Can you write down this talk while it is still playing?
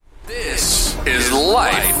is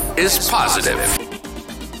Life is Positive.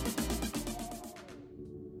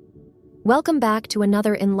 Welcome back to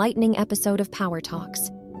another enlightening episode of Power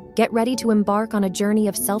Talks. Get ready to embark on a journey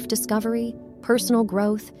of self-discovery, personal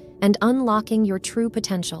growth, and unlocking your true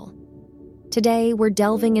potential. Today, we're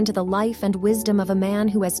delving into the life and wisdom of a man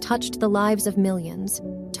who has touched the lives of millions,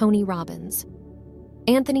 Tony Robbins.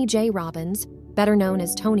 Anthony J. Robbins, better known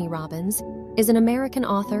as Tony Robbins, is an American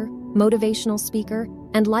author, motivational speaker,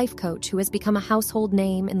 and life coach who has become a household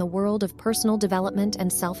name in the world of personal development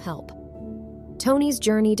and self-help. Tony's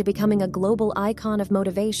journey to becoming a global icon of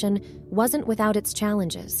motivation wasn't without its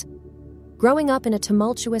challenges. Growing up in a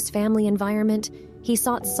tumultuous family environment, he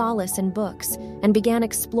sought solace in books and began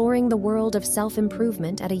exploring the world of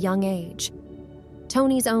self-improvement at a young age.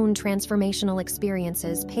 Tony's own transformational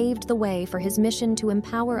experiences paved the way for his mission to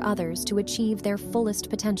empower others to achieve their fullest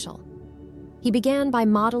potential. He began by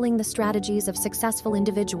modeling the strategies of successful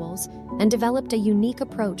individuals and developed a unique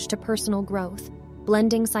approach to personal growth,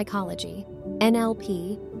 blending psychology,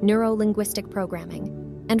 NLP, neuro-linguistic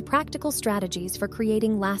programming, and practical strategies for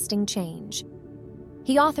creating lasting change.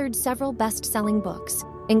 He authored several best-selling books,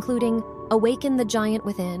 including Awaken the Giant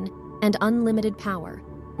Within and Unlimited Power,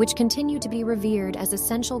 which continue to be revered as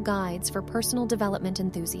essential guides for personal development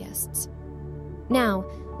enthusiasts. Now,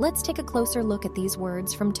 let's take a closer look at these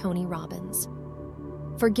words from Tony Robbins.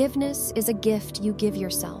 Forgiveness is a gift you give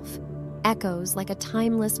yourself, echoes like a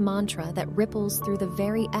timeless mantra that ripples through the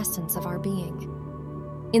very essence of our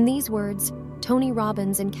being. In these words, Tony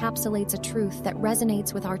Robbins encapsulates a truth that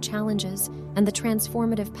resonates with our challenges and the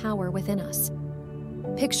transformative power within us.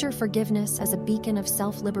 Picture forgiveness as a beacon of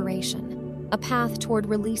self-liberation, a path toward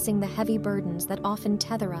releasing the heavy burdens that often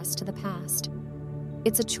tether us to the past.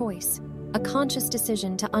 It's a choice, a conscious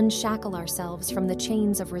decision to unshackle ourselves from the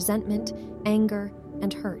chains of resentment, anger,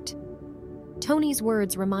 and hurt. Tony's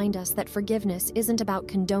words remind us that forgiveness isn't about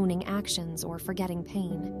condoning actions or forgetting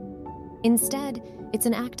pain. Instead, it's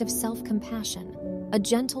an act of self-compassion, a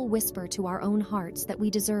gentle whisper to our own hearts that we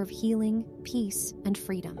deserve healing, peace, and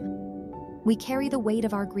freedom. We carry the weight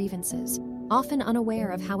of our grievances, often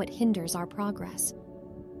unaware of how it hinders our progress.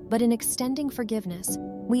 But in extending forgiveness,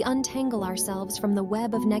 we untangle ourselves from the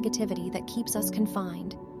web of negativity that keeps us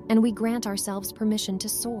confined, and we grant ourselves permission to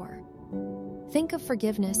soar. Think of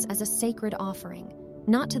forgiveness as a sacred offering,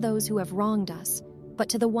 not to those who have wronged us, but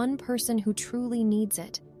to the one person who truly needs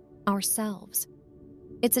it, ourselves.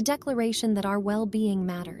 It's a declaration that our well-being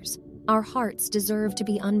matters, our hearts deserve to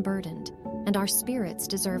be unburdened, and our spirits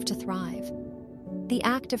deserve to thrive. The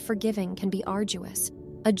act of forgiving can be arduous,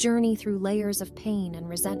 a journey through layers of pain and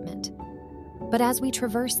resentment. But as we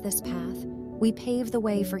traverse this path, we pave the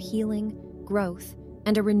way for healing, growth,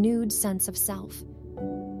 and a renewed sense of self.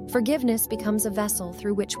 Forgiveness becomes a vessel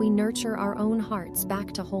through which we nurture our own hearts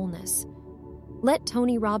back to wholeness. Let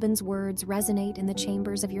Tony Robbins' words resonate in the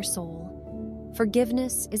chambers of your soul.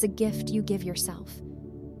 Forgiveness is a gift you give yourself.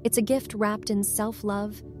 It's a gift wrapped in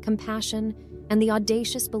self-love, compassion, and the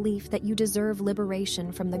audacious belief that you deserve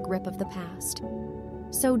liberation from the grip of the past.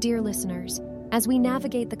 So, dear listeners, as we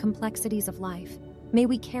navigate the complexities of life, may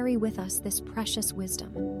we carry with us this precious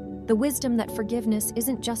wisdom. The wisdom that forgiveness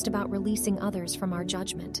isn't just about releasing others from our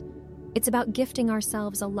judgment. It's about gifting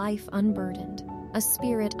ourselves a life unburdened, a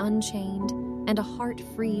spirit unchained, and a heart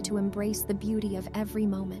free to embrace the beauty of every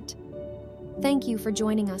moment. Thank you for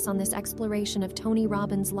joining us on this exploration of Tony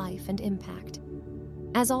Robbins' life and impact.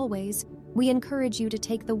 As always, we encourage you to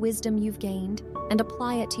take the wisdom you've gained and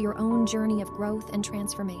apply it to your own journey of growth and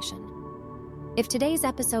transformation. If today's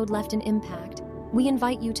episode left an impact, we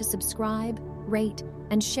invite you to subscribe, rate,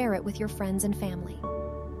 and share it with your friends and family.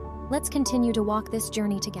 Let's continue to walk this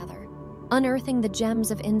journey together, unearthing the gems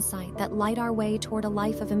of insight that light our way toward a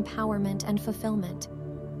life of empowerment and fulfillment.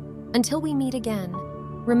 Until we meet again,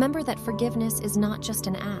 remember that forgiveness is not just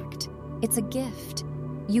an act, it's a gift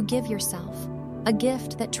you give yourself, a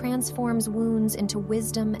gift that transforms wounds into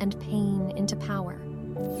wisdom and pain into power.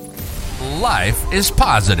 Life is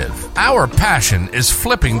positive. Our passion is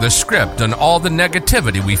flipping the script on all the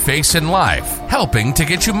negativity we face in life, helping to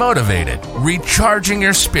get you motivated, recharging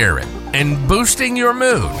your spirit, and boosting your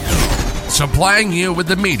mood. Supplying you with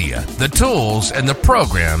the media, the tools, and the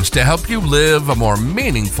programs to help you live a more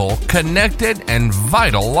meaningful, connected, and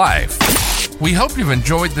vital life. We hope you've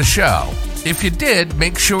enjoyed the show. If you did,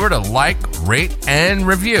 make sure to like, rate, and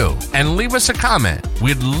review, and leave us a comment.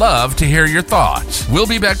 We'd love to hear your thoughts. We'll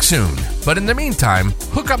be back soon. But in the meantime,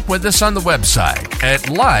 hook up with us on the website at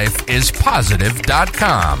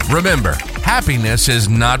lifeispositive.com. Remember, happiness is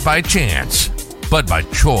not by chance, but by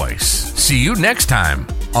choice. See you next time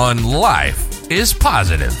on Life is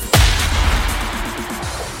Positive.